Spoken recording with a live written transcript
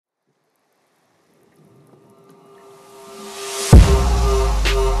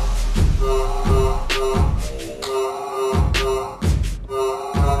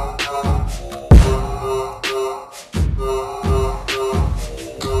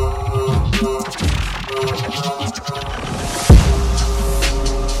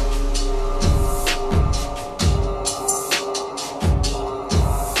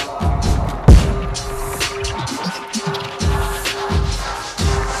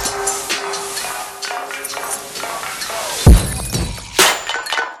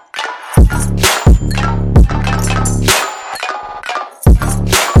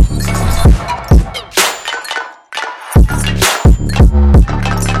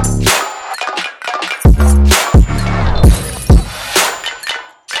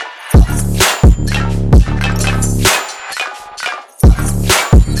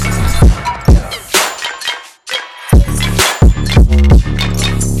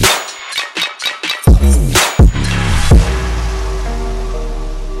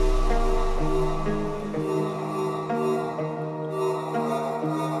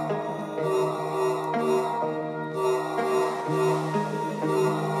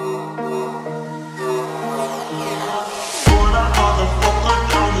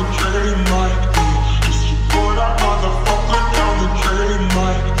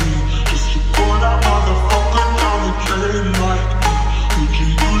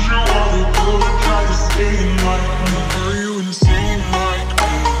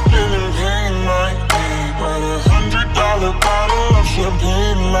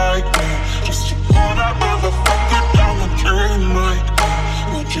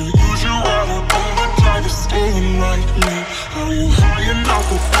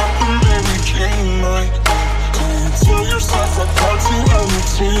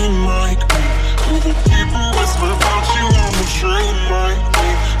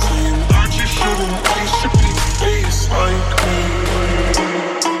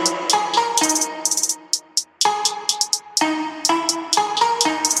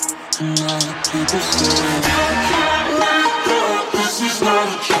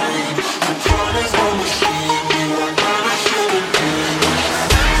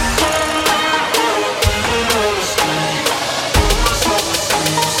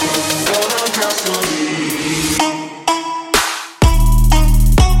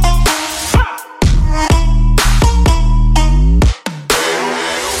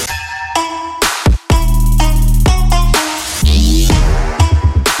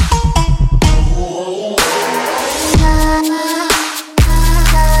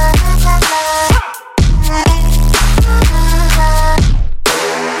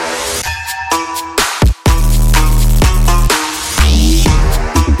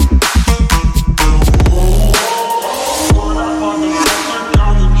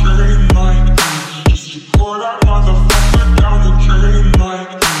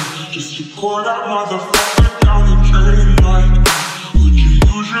that motherfucker down the drain like me? Would you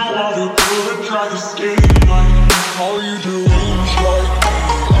use your water to try to skate like me? Are you deranged like me?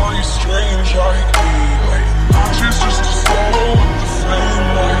 Are you strange like me? Lighting matches just to swallow with the flame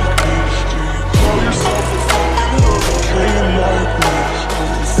like me? Do you call yourself a fucking hurricane like me? Do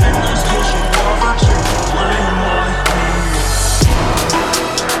you think this 'cause you never take the blame like me?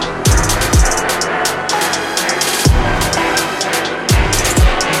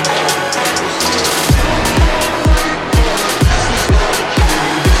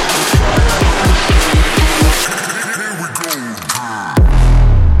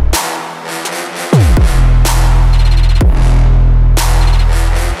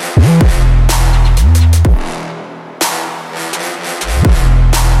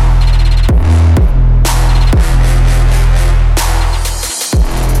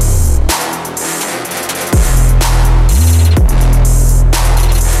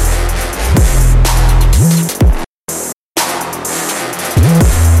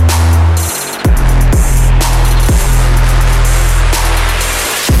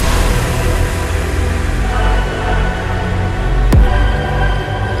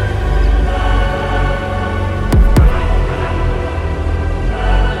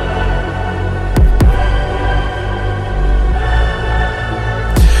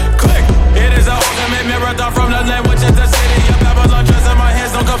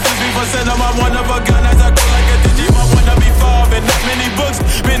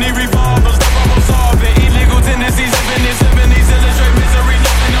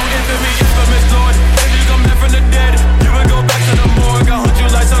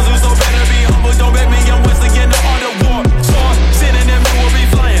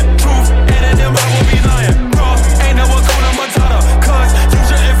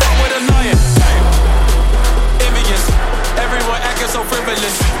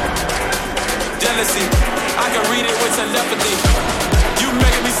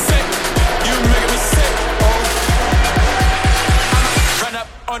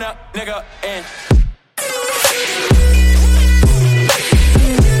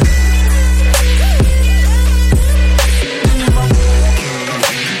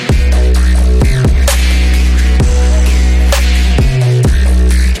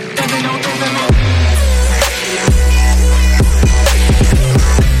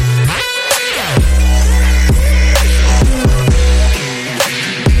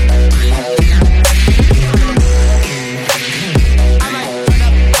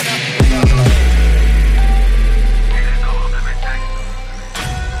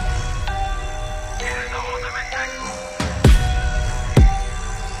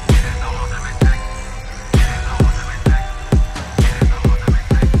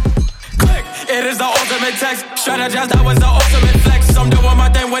 Strategize, that was the ultimate flex. I'm doing my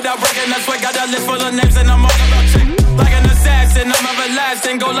thing without breaking a sweat. Got a list full of names and I'm all about chick. Like an assassin, I'm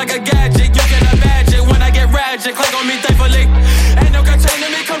everlasting. Go like a gadget, you can imagine. When I get ratchet, click on me thankfully. Ain't no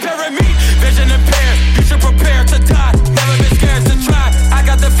containing me, comparing me. Vision impaired, you should prepare to die. Never been scared to try. I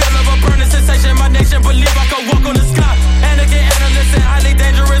got the feel of a burning sensation. My nation believe I can walk on the sky. Anakin, analyst, and highly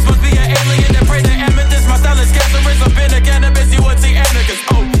dangerous. Must be an alien that pray to amethyst. My style is cancerous. I've been a cannabis, you would see anarchists.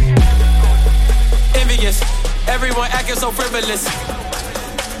 Oh, envious. Everyone acting so frivolous.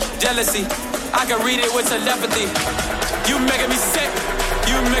 Jealousy, I can read it with telepathy. You making me sick,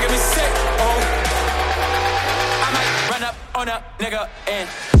 you making me sick. Oh, I might run up on a nigga and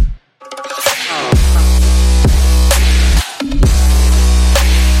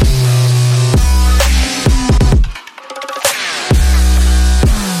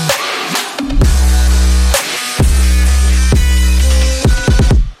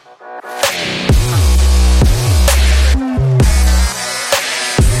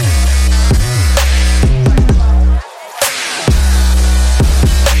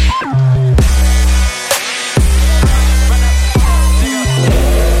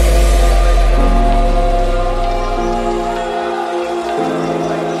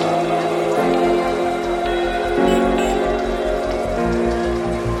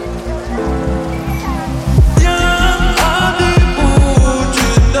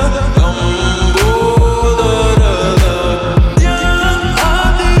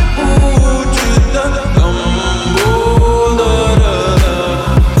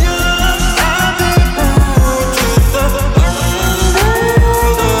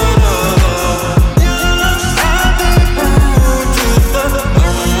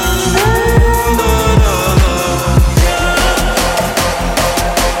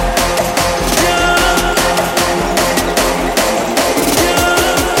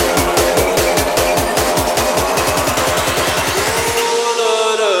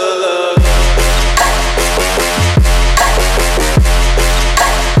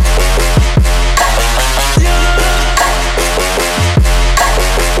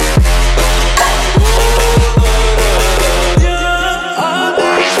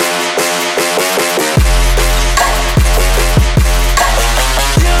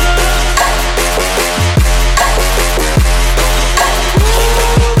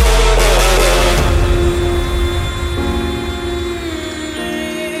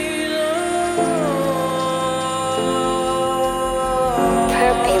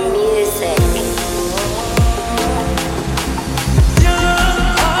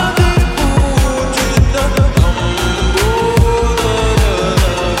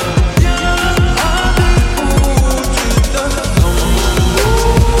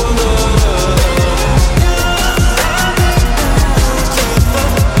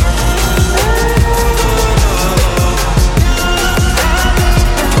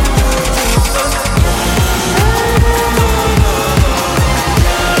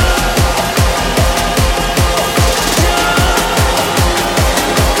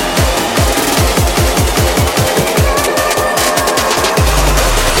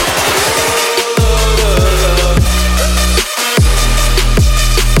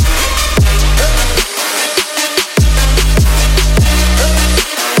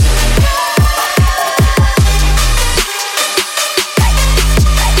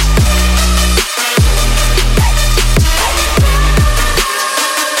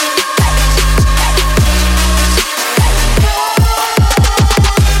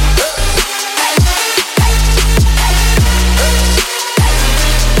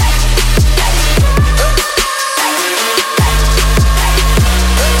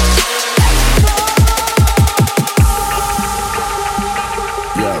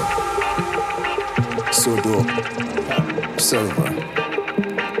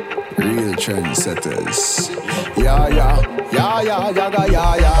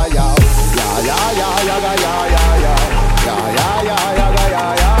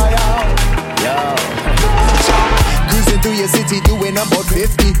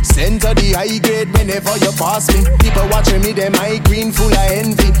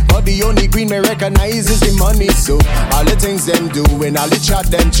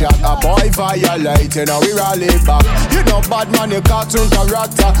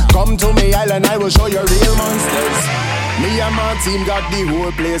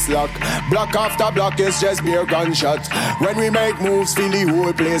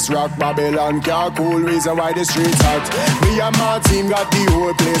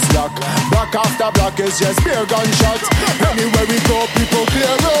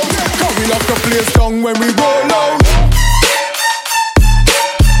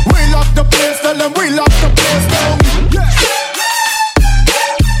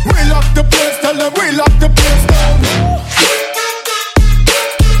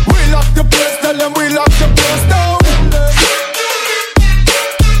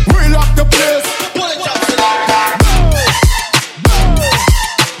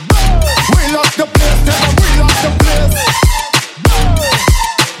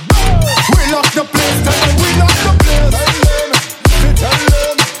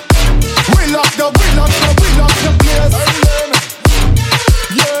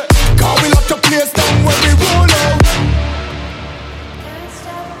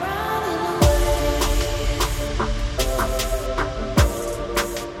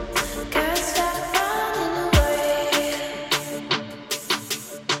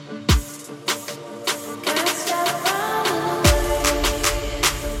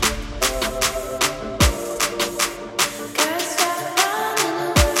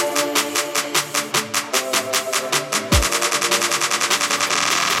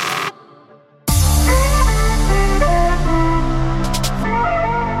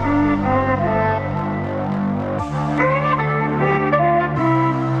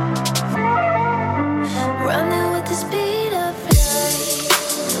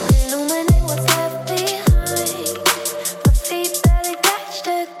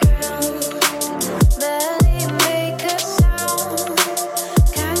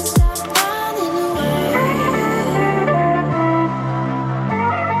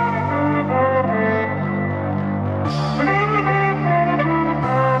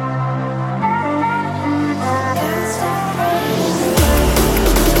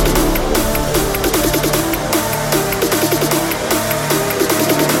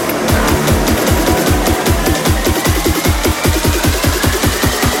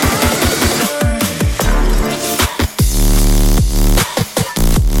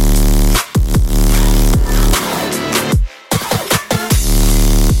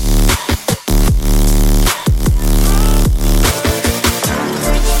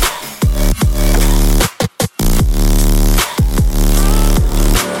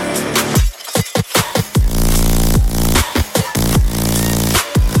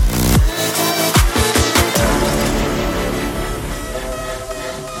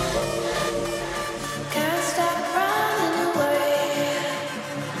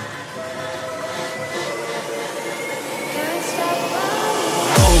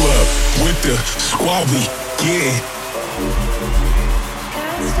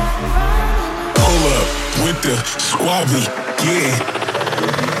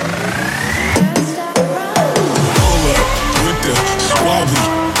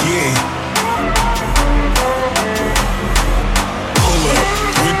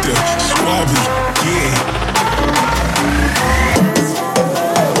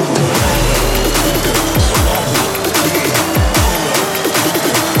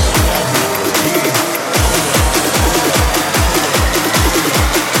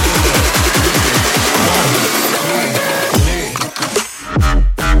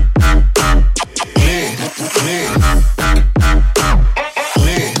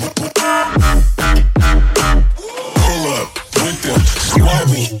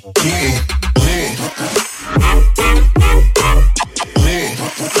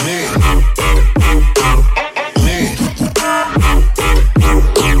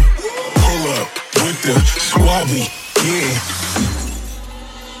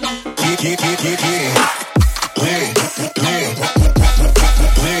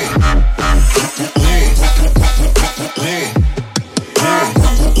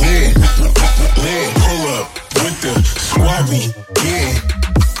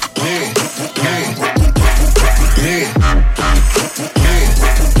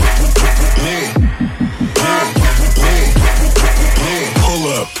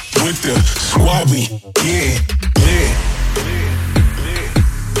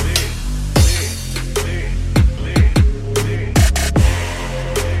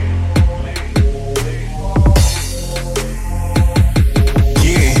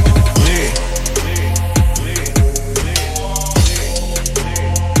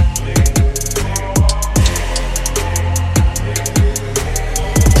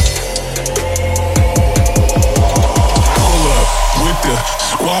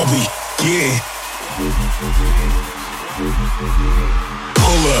squabby, yeah.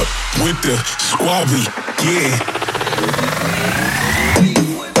 Pull up with the squabby, yeah.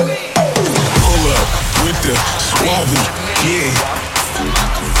 Pull up with the squabby, yeah.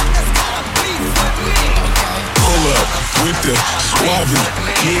 Pull up with the squabby,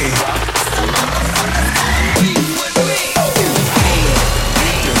 yeah.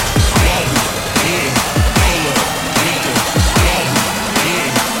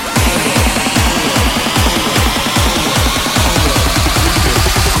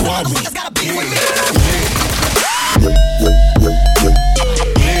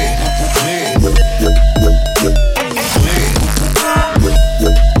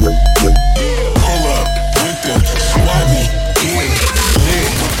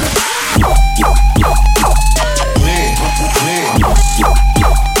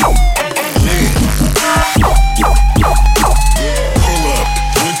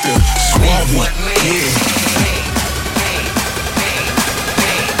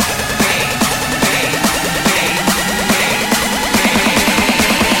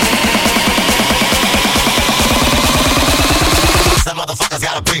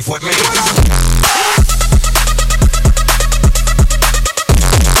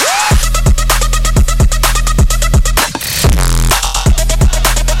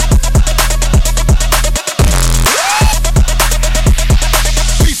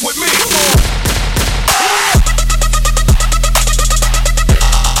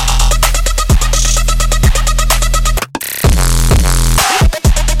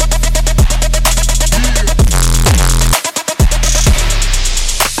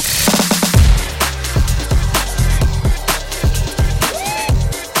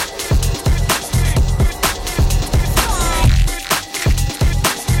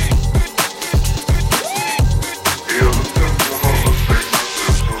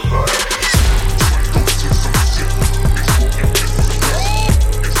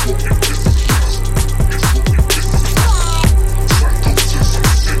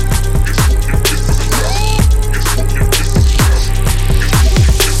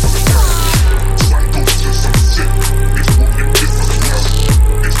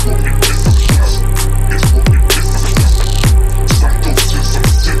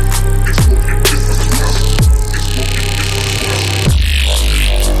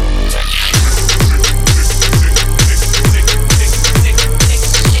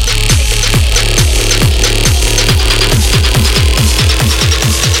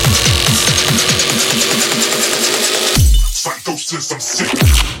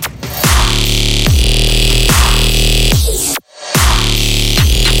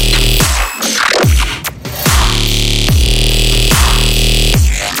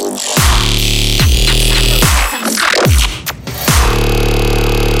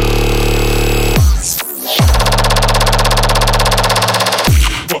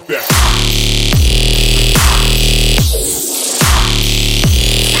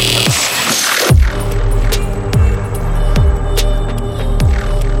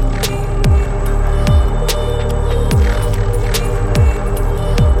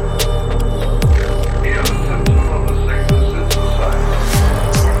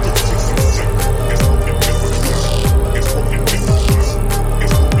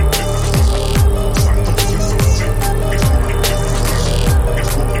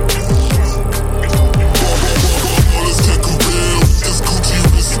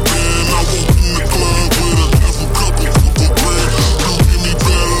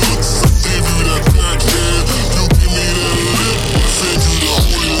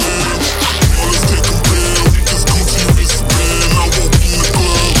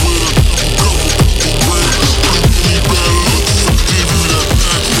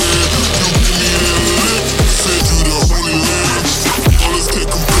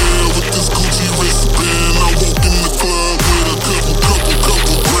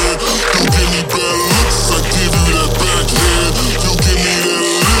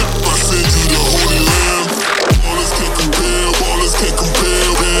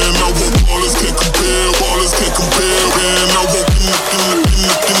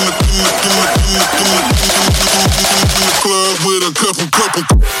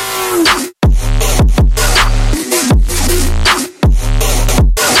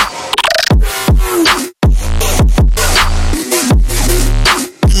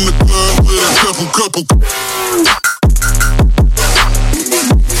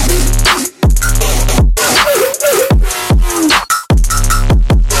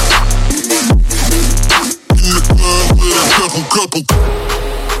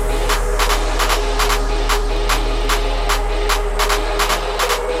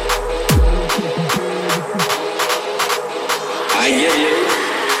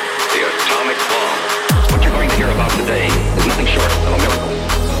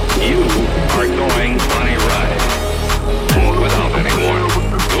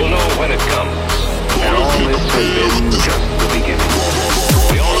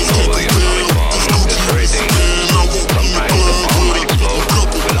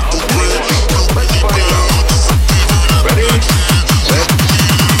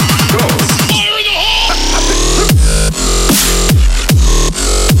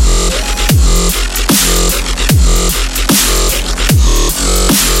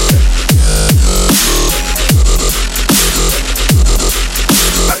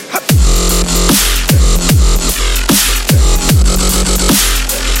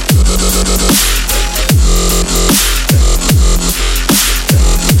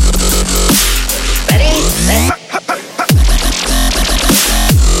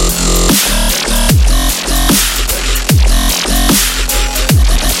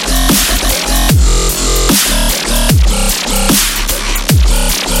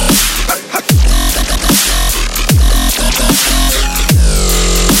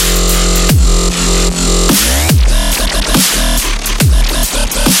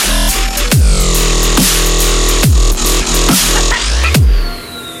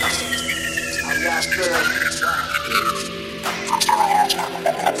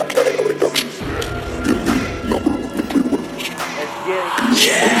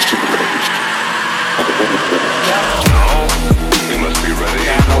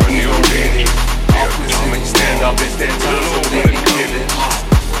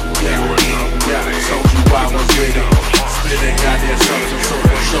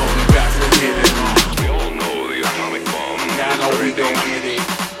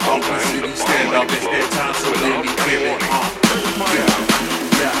 stand up, it's that time, so let me give it.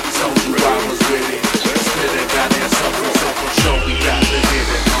 Yeah, told you I was with it. Spit it, goddamn something, so for sure we got to hit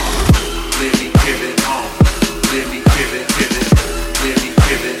it. Let me give it, let me give it, give it. Let me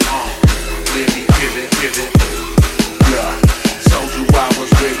give it, let me give it, give it. Yeah, told you I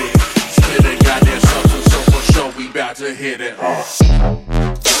was with it. Spit it, goddamn something, so for sure we got to hit it.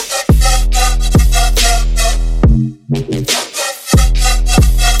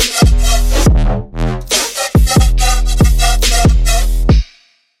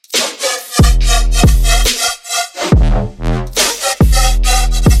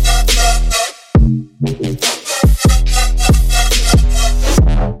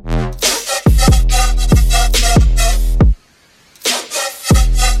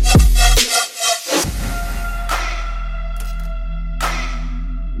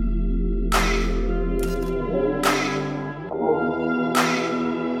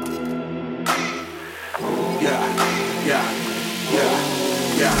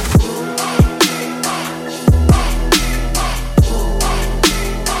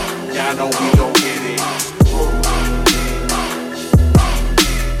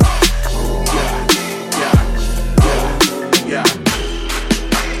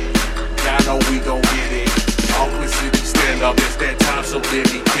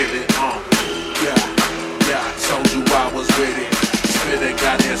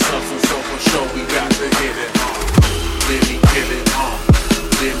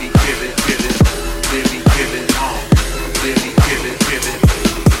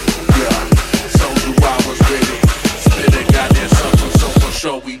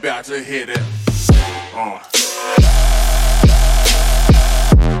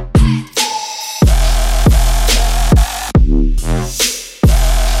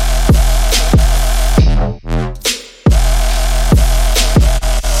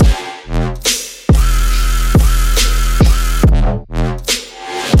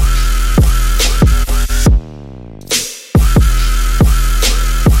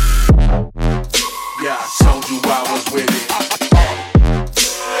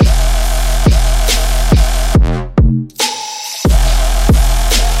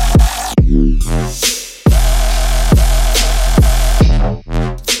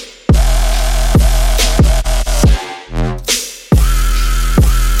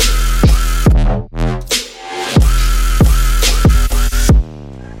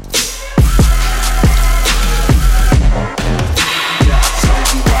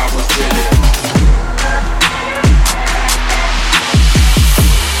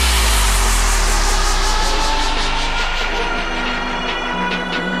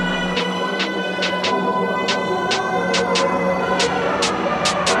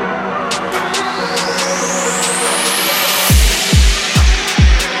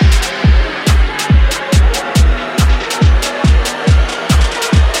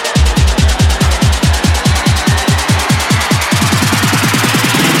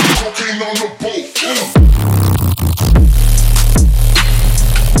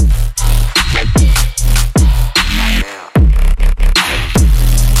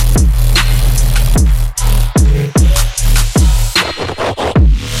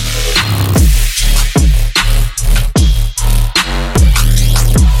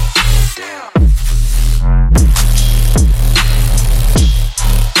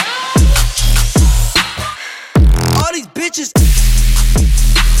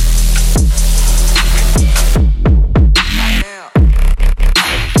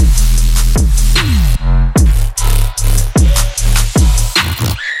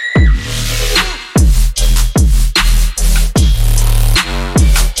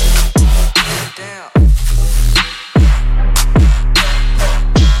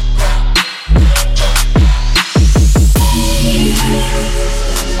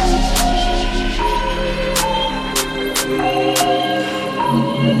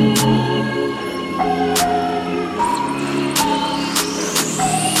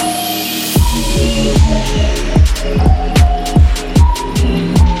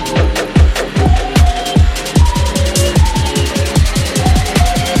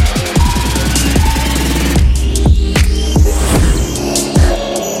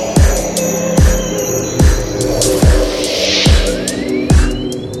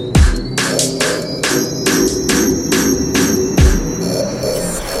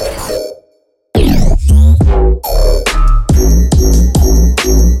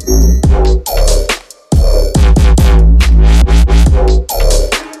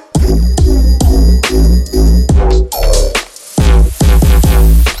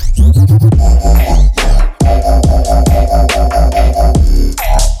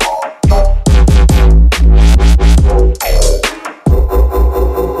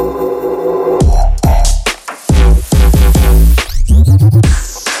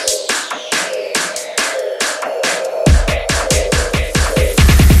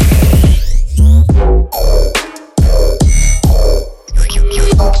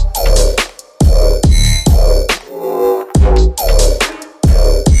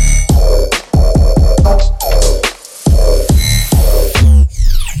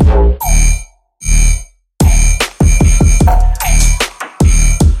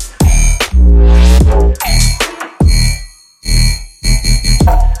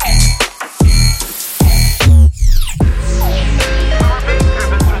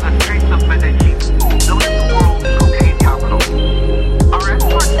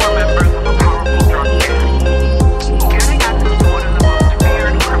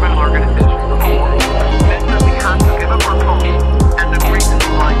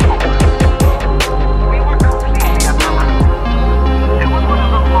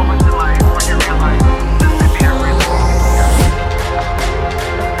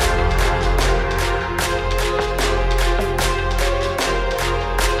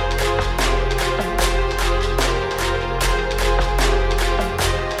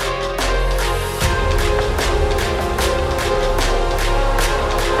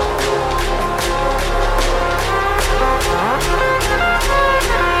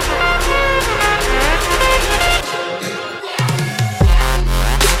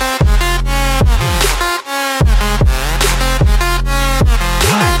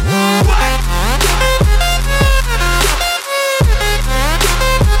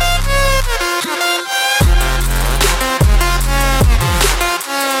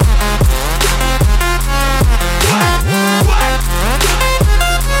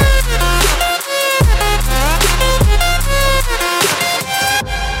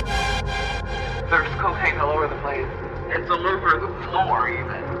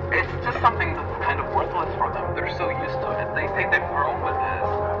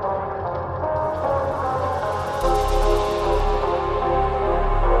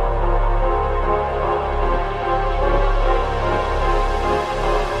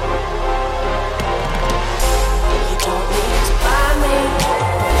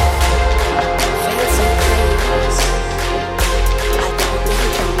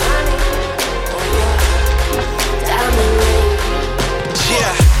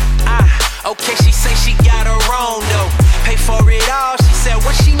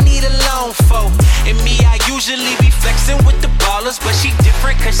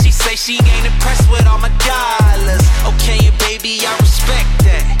 cause she say she ain't impressed with all my dollars. Okay, and baby, I respect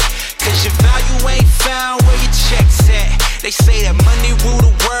that, cause your value ain't found where your checks at. They say that money rule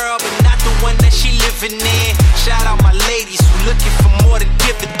the world, but not the one that she living in. Shout out my ladies who looking for more than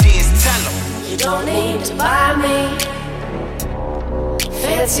dividends. Tell them you don't need to buy me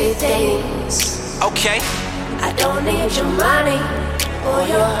fancy things. Okay, I don't need your money or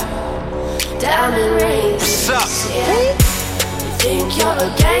your diamond rings. what's up? Yeah. You think you're a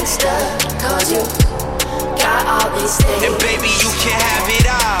gangster, cause you got all these things. And baby, you can have it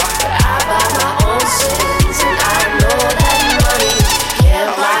all. But I buy my own sins, and I know that money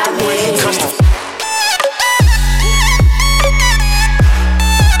can't buy me. Come on.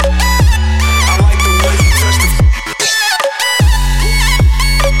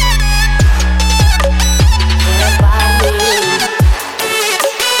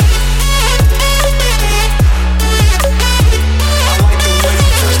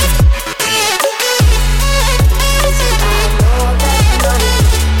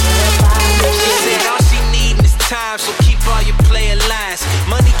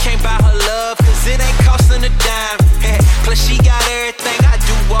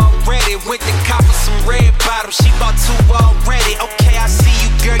 She bought 2 already. Okay, I see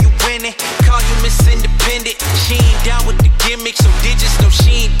you, girl, you winning. Call you Miss Independent. She ain't down with the gimmicks, so digits know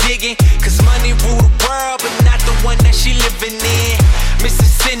she ain't digging. Cause money rule the world, but not the one that she living in.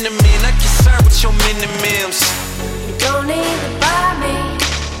 Mrs. Cinnamon, I'm concerned with your minimums. You don't need to buy me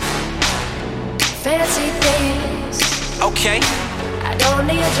fancy things. Okay, I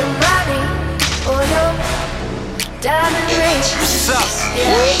don't need your money or your diamond rings. what's up?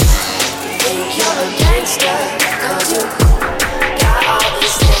 Yeah. Think you're a gangster, cause you got all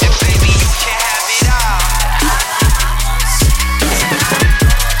these things. And baby, you can have it all.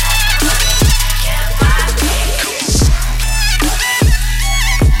 Can't buy me.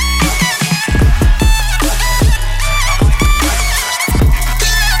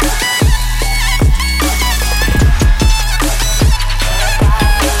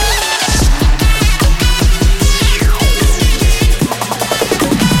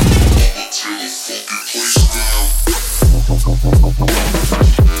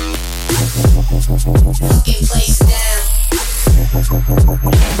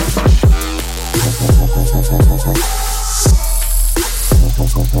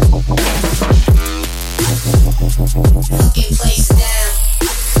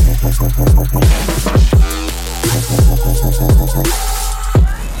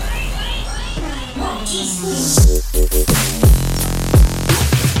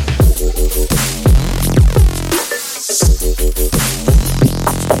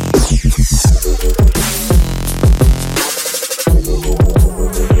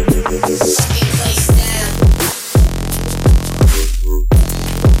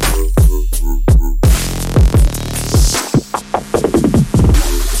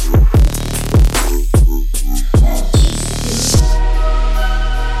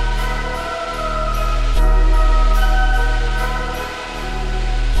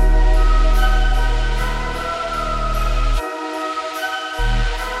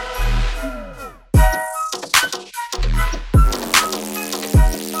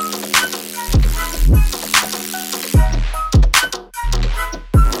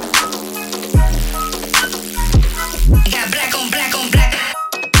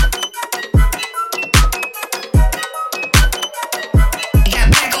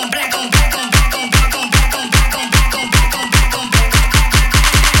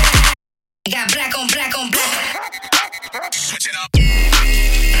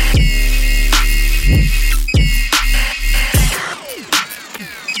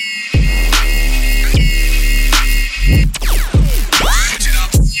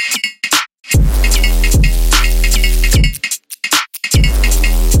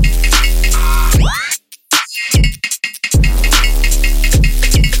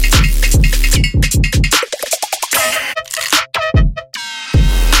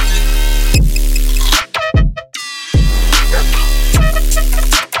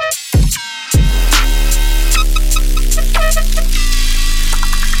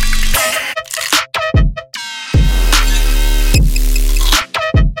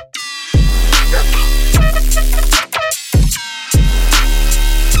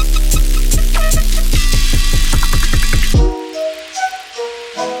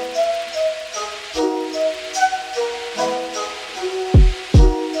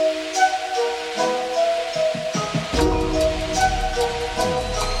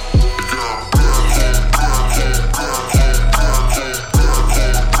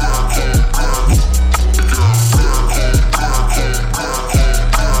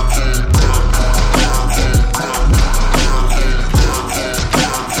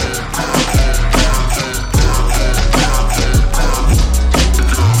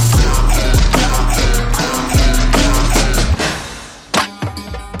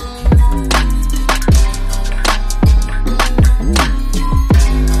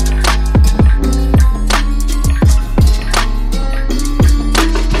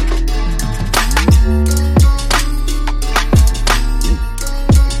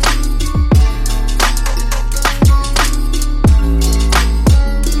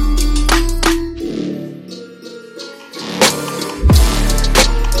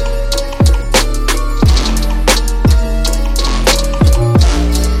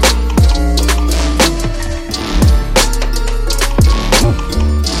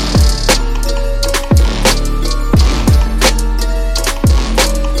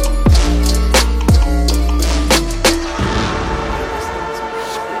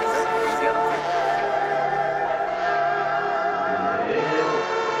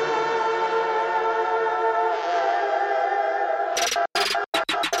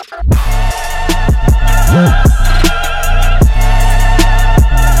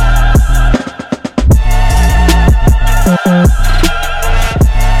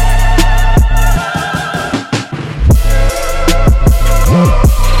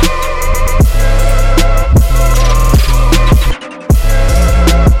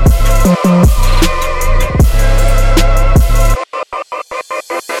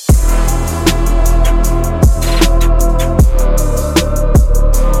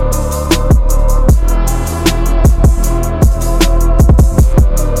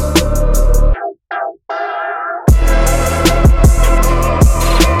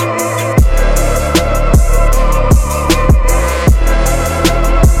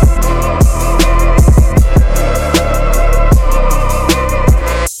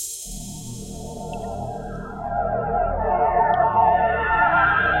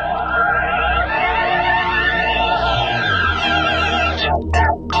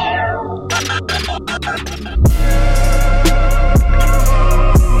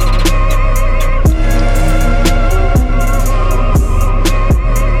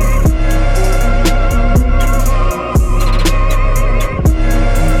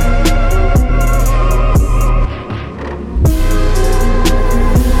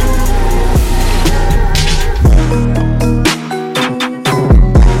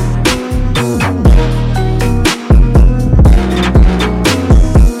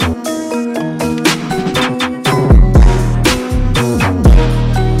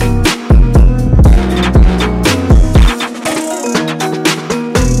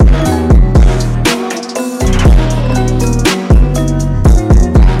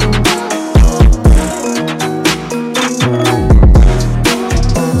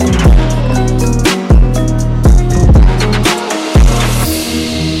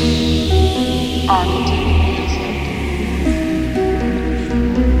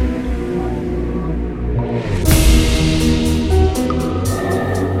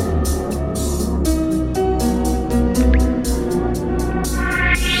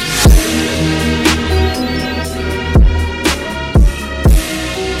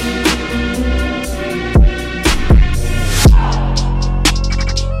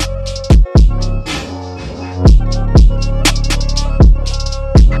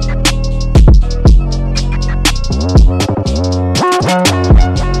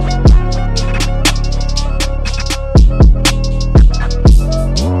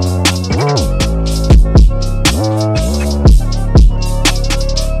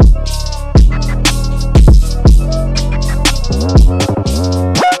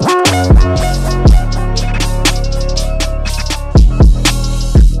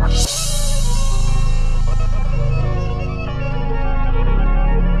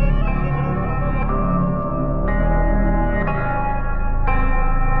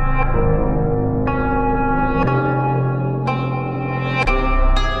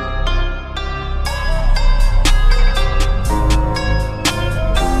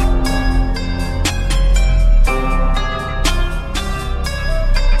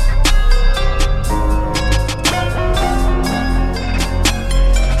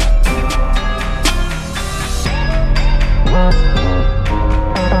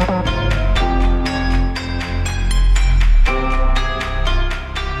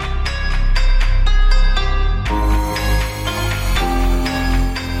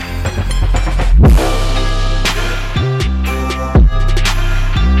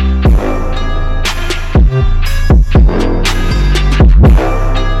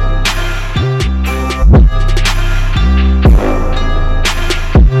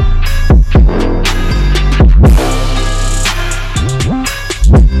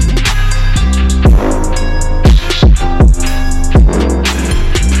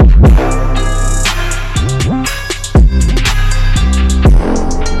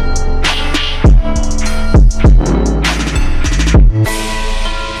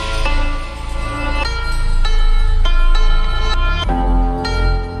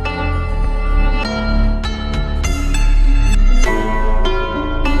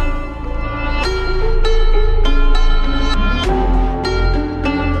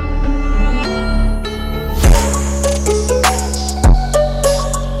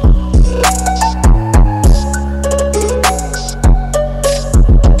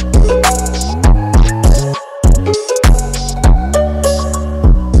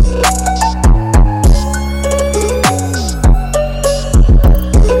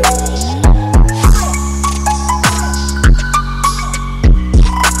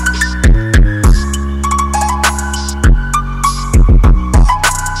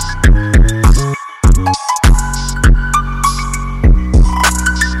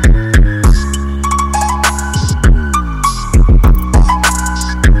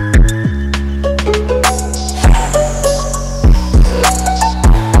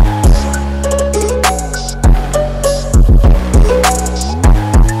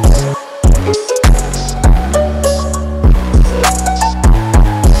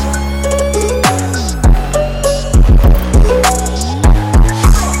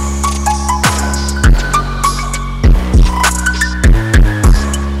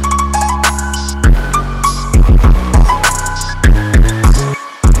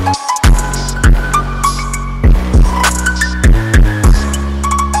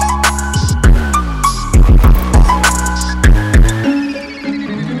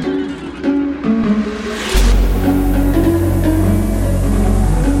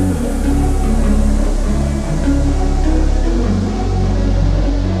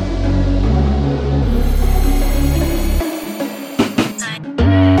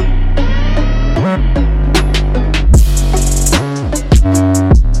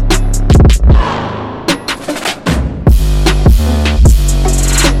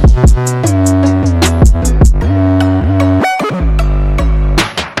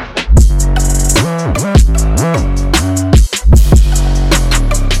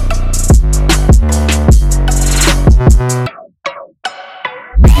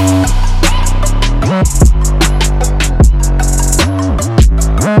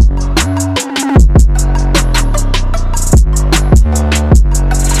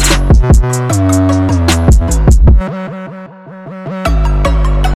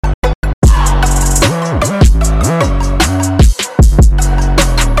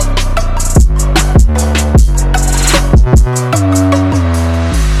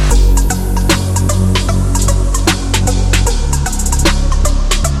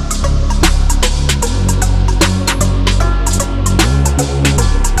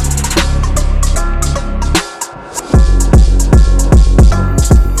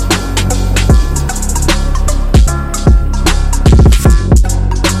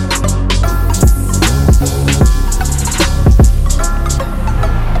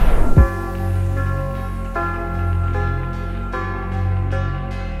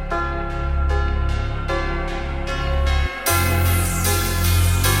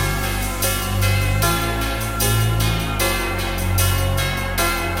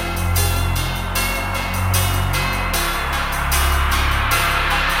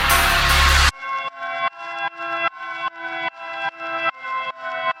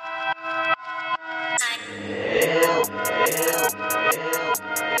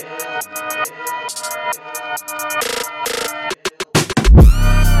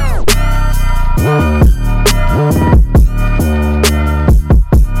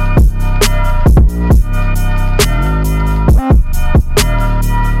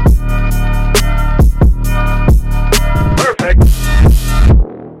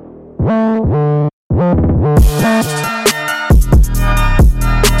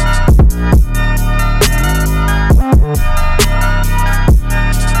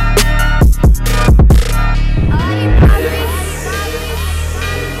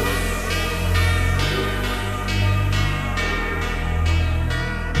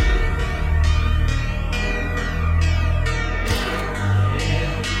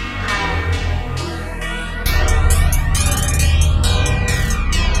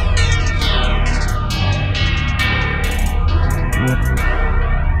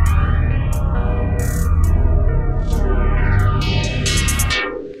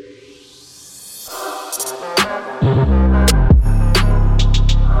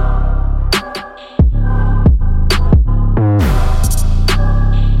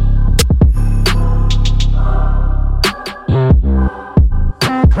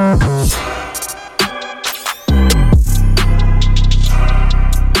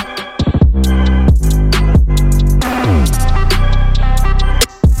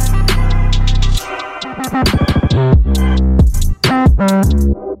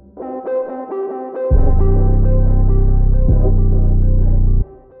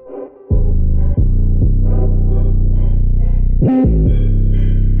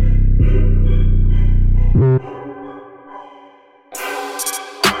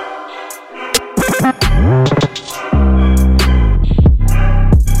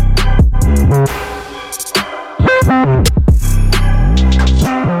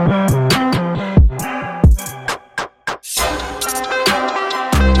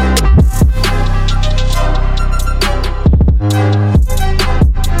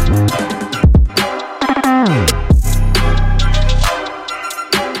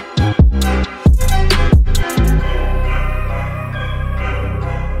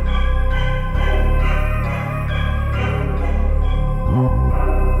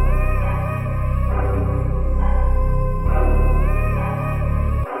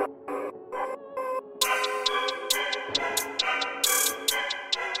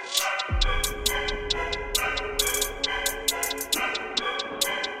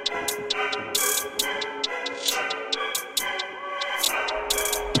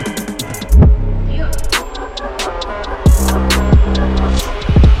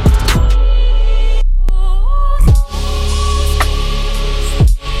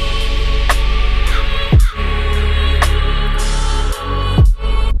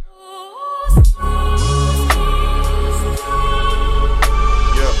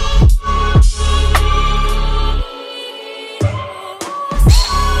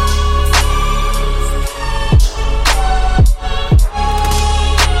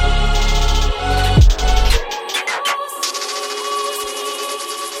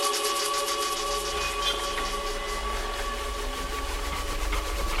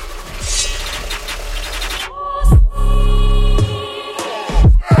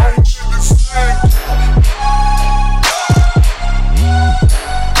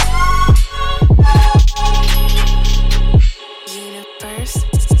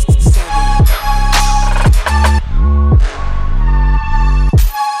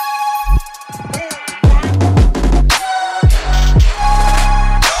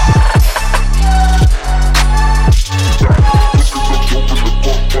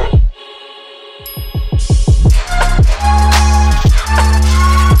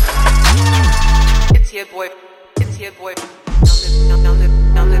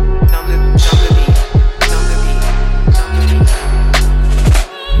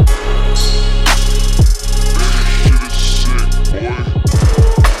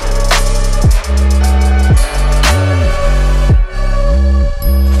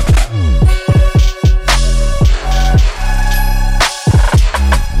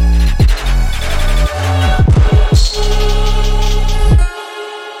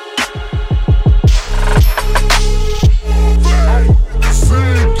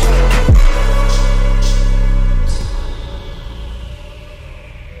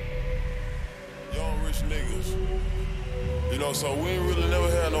 rich niggas. You know, so we ain't really never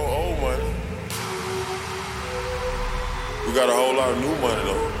had no old money. We got a whole lot of new money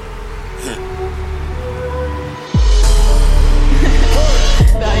though.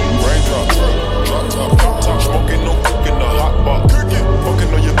 Raindrop, drop top, smoking, no cooking, the hot box.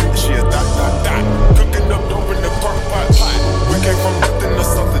 Fucking on your bitch, she a dot. Cooking up dope in the crock pot. We came from nothing to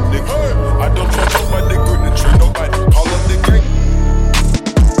something, nigga. I don't trust nobody, grip the tree, nobody call up the gang.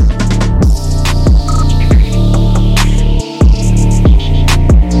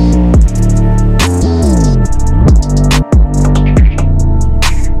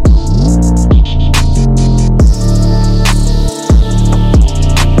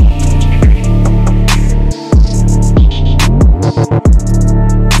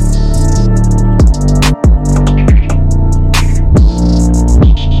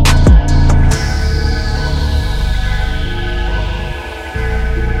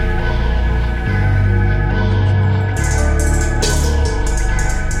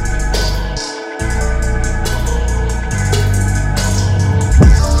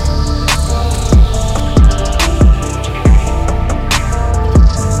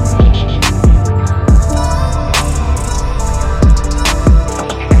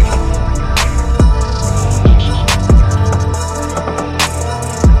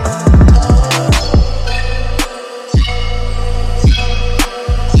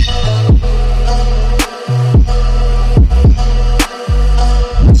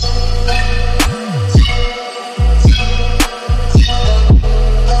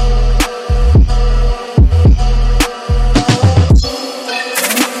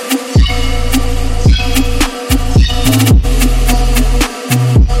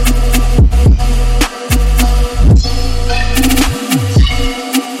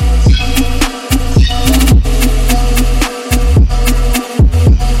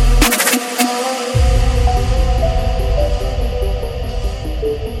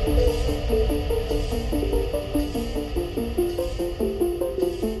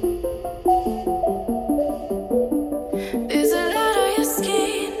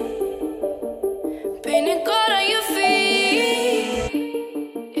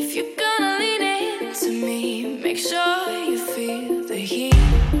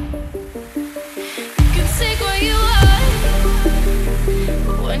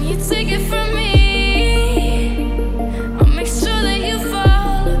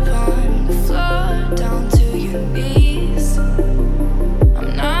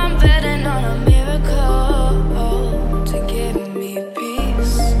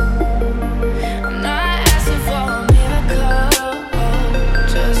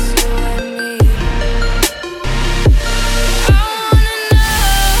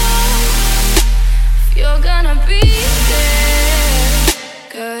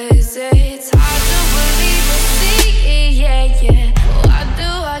 It's hard to believe, but see, yeah. Why do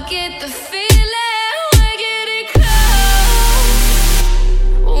I get the feeling?